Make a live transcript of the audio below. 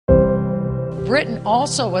Britain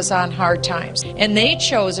also was on hard times, and they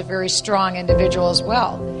chose a very strong individual as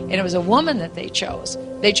well. And it was a woman that they chose.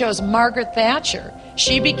 They chose Margaret Thatcher.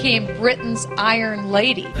 She became Britain's Iron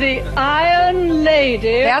Lady. The Iron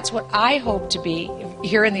Lady? That's what I hope to be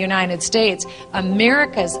here in the United States,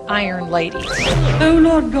 America's Iron Lady. Oh,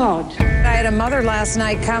 Lord God. I had a mother last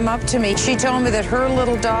night come up to me. She told me that her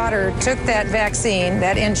little daughter took that vaccine,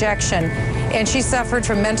 that injection, and she suffered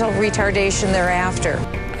from mental retardation thereafter.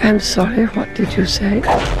 I'm sorry, what did you say?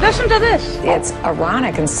 Listen to this. It's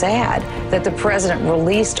ironic and sad that the president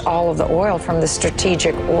released all of the oil from the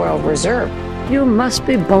Strategic Oil Reserve. You must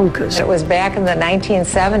be bonkers. It was back in the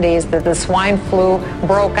 1970s that the swine flu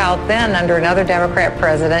broke out then under another Democrat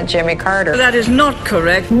president, Jimmy Carter. That is not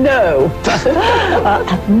correct. No.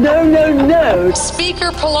 No.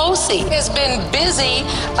 Speaker Pelosi has been busy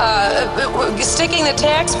sticking the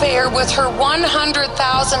taxpayer with her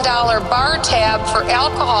 $100,000 bar tab for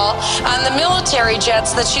alcohol on the military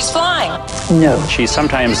jets that she's flying. No. She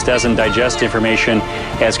sometimes doesn't digest information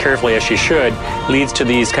as carefully as she should, leads to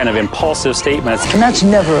these kind of impulsive statements. And that's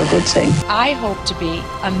never a good thing. I hope to be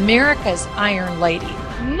America's Iron Lady.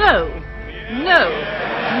 No.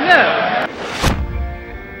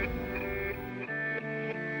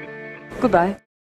 Goodbye.